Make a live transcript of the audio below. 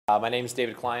My name is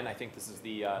David Klein. I think this is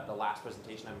the last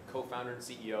presentation. I'm co-founder and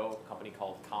CEO of a company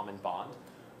called CommonBond.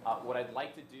 What I'd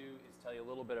like to do is tell you a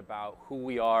little bit about who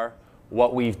we are,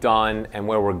 what we've done, and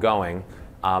where we're going.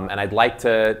 And I'd like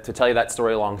to tell you that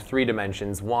story along three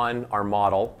dimensions. One, our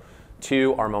model.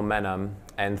 Two, our momentum.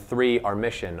 And three, our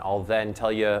mission. I'll then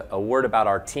tell you a word about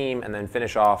our team and then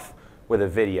finish off with a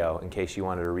video in case you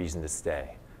wanted a reason to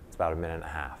stay. It's about a minute and a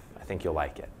half. I think you'll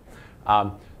like it.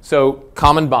 So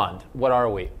CommonBond, what are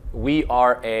we? We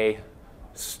are a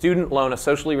student loan, a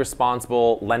socially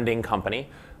responsible lending company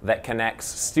that connects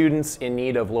students in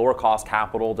need of lower cost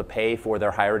capital to pay for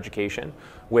their higher education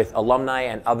with alumni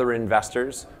and other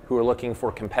investors who are looking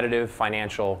for competitive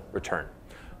financial return.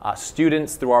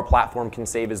 Students through our platform can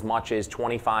save as much as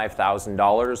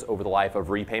 $25,000 over the life of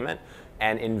repayment,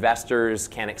 and investors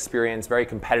can experience very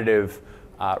competitive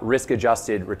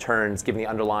risk-adjusted returns given the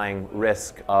underlying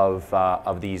risk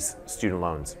of these student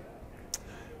loans.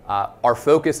 Our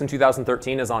focus in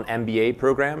 2013 is on MBA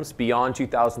programs. Beyond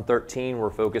 2013, we're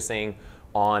focusing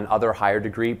on other higher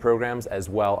degree programs as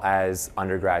well as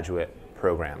undergraduate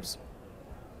programs.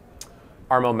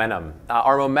 Our momentum.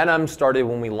 Our momentum started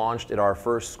when we launched at our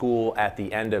first school at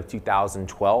the end of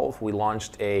 2012. We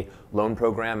launched a loan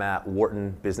program at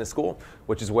Wharton Business School,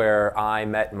 which is where I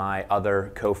met my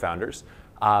other co-founders.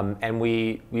 And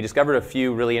we discovered a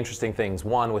few really interesting things.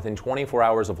 One, within 24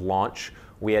 hours of launch,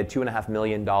 we had $2.5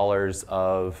 million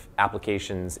of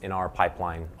applications in our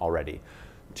pipeline already.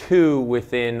 Two,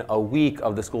 within a week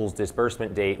of the school's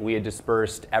disbursement date, we had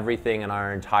dispersed everything in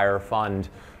our entire fund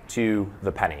to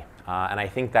the penny. And I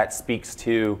think that speaks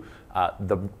to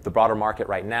the broader market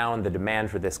right now and the demand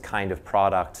for this kind of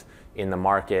product in the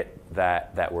market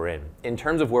that we're in. In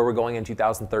terms of where we're going in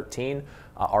 2013,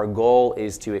 our goal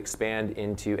is to expand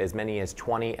into as many as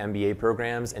 20 MBA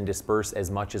programs and disperse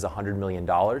as much as $100 million.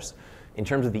 In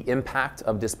terms of the impact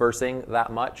of dispersing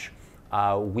that much,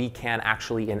 we can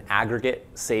actually in aggregate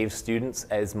save students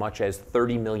as much as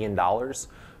 $30 million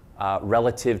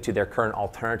relative to their current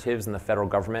alternatives in the federal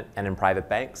government and in private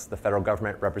banks. The federal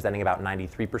government representing about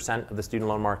 93% of the student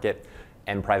loan market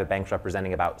and private banks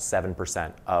representing about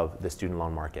 7% of the student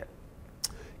loan market.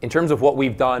 In terms of what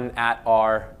we've done at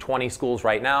our 20 schools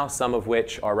right now, some of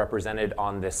which are represented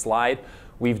on this slide,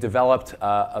 we've developed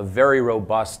a very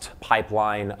robust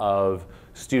pipeline of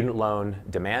student loan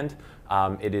demand.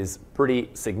 It is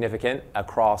pretty significant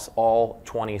across all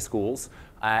 20 schools.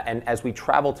 And as we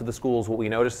travel to the schools, what we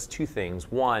notice is two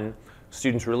things. One,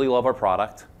 students really love our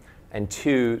product. And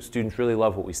two, students really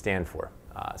love what we stand for.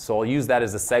 So I'll use that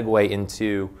as a segue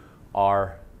into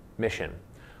our mission.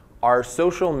 Our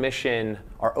social mission,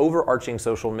 our overarching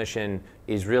social mission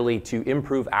is really to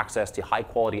improve access to high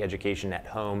quality education at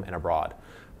home and abroad.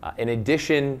 In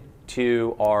addition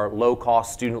to our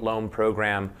low-cost student loan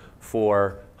program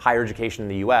for higher education in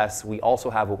the US, we also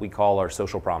have what we call our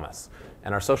social promise.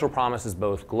 And our social promise is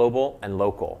both global and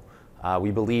local.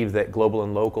 We believe that global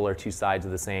and local are two sides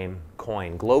of the same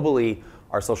coin. Globally,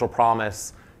 our social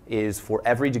promise is for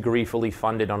every degree fully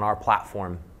funded on our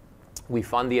platform, we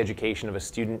fund the education of a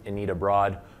student in need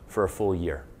abroad for a full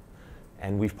year.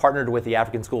 And we've partnered with the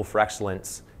African School for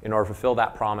Excellence in order to fulfill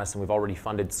that promise, and we've already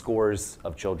funded scores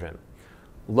of children.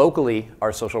 Locally,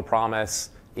 our social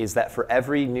promise is that for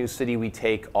every new city we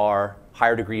take our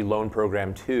higher degree loan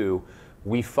program to,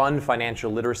 we fund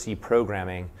financial literacy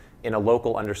programming in a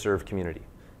local underserved community.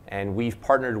 And we've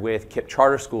partnered with KIPP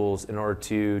charter schools in order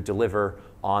to deliver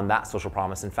on that social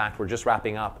promise. In fact, we're just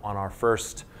wrapping up on our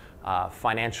first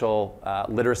financial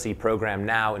literacy program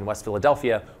now in West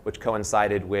Philadelphia, which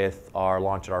coincided with our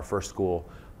launch at our first school,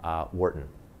 Wharton.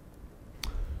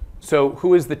 So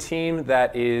who is the team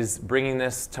that is bringing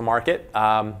this to market?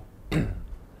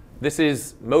 This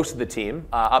is most of the team.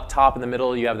 Up top in the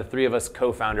middle, you have the three of us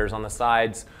co-founders. On the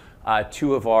sides,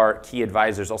 two of our key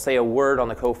advisors. I'll say a word on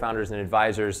the co-founders and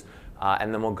advisors,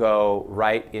 and then we'll go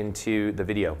right into the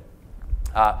video.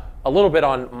 A little bit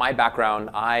on my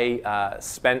background. I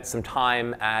spent some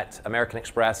time at American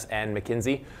Express and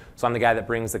McKinsey. So I'm the guy that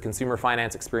brings the consumer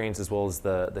finance experience as well as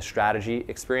the strategy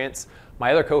experience.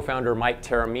 My other co-founder, Mike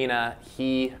Taormina,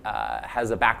 he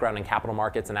has a background in capital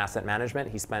markets and asset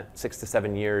management. He spent 6 to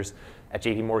 7 years at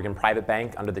JP Morgan Private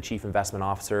Bank under the chief investment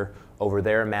officer over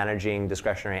there, managing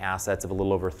discretionary assets of a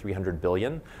little over $300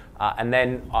 billion. And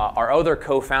then our other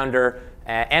co-founder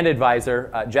and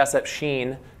advisor, Jessup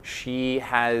Sheen, she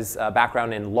has a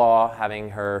background in law,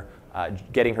 having her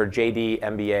getting her JD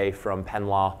MBA from Penn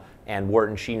Law and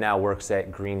Wharton. She now works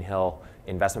at Greenhill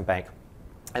Investment Bank.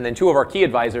 And then two of our key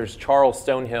advisors, Charles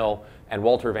Stonehill and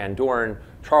Walter Van Doren,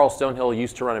 Charles Stonehill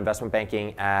used to run investment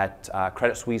banking at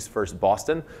Credit Suisse First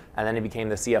Boston, and then he became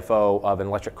the CFO of an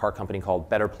electric car company called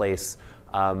Better Place,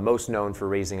 most known for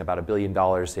raising about $1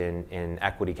 billion in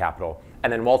equity capital.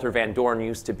 And then Walter Van Dorn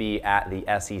used to be at the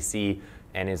SEC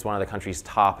and is one of the country's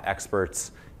top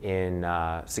experts in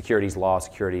securities law,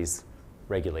 securities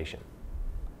regulation.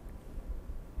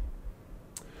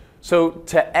 So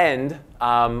to end,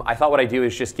 I thought what I'd do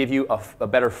is just give you a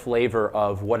better flavor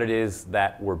of what it is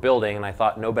that we're building, and I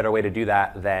thought no better way to do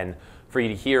that than for you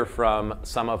to hear from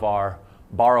some of our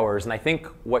borrowers. And I think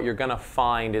what you're going to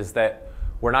find is that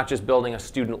we're not just building a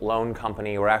student loan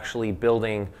company, we're actually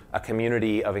building a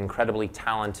community of incredibly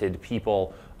talented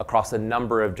people across a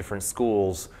number of different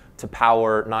schools to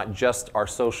power not just our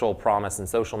social promise and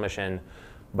social mission,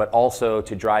 but also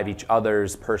to drive each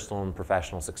other's personal and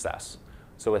professional success.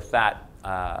 So with that,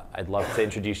 I'd love to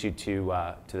introduce you to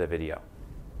the video.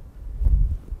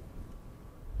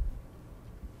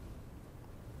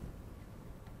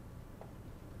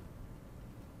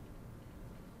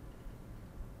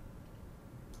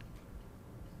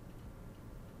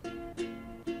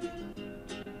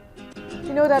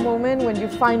 You know that moment when you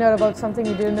find out about something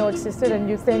you didn't know existed and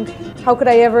you think, how could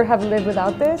I ever have lived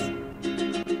without this?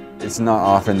 It's not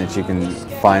often that you can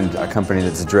find a company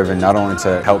that's driven not only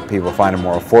to help people find a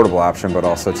more affordable option, but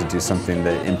also to do something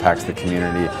that impacts the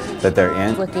community that they're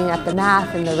in. Looking at the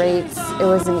math and the rates, it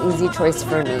was an easy choice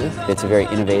for me. It's a very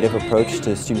innovative approach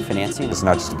to student financing. It's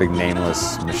not just a big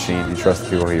nameless machine. You trust the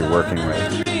people who you're working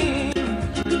with.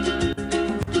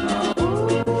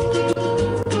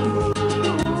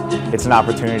 It's an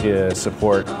opportunity to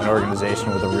support an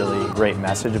organization with a really great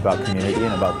message about community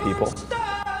and about people.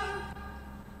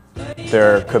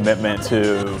 Their commitment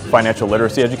to financial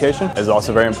literacy education is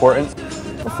also very important.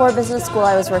 Before business school,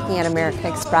 I was working at American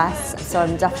Express, so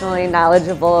I'm definitely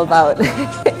knowledgeable about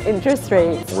interest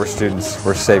rates. We're students,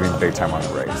 we're saving big time on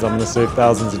the rates. I'm going to save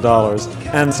thousands of dollars,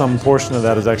 and some portion of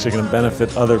that is actually going to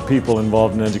benefit other people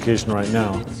involved in education right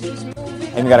now.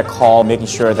 And we got a call making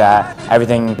sure that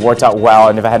everything worked out well,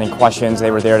 and if I had any questions,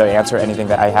 they were there to answer anything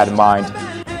that I had in mind.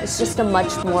 It's just a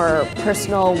much more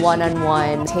personal,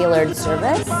 one-on-one, tailored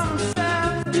service.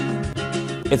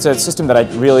 It's a system that I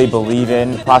really believe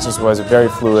in. The process was very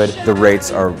fluid. The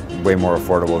rates are way more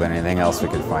affordable than anything else we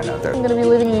could find out there. I'm going to be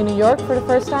living in New York for the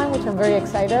first time, which I'm very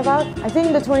excited about. I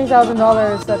think the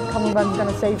 $20,000 that CommonBond is going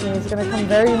to save me is going to come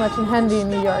very much in handy in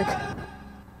New York.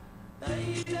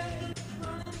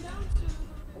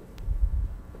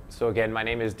 So again, my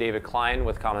name is David Klein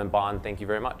with CommonBond. Thank you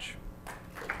very much.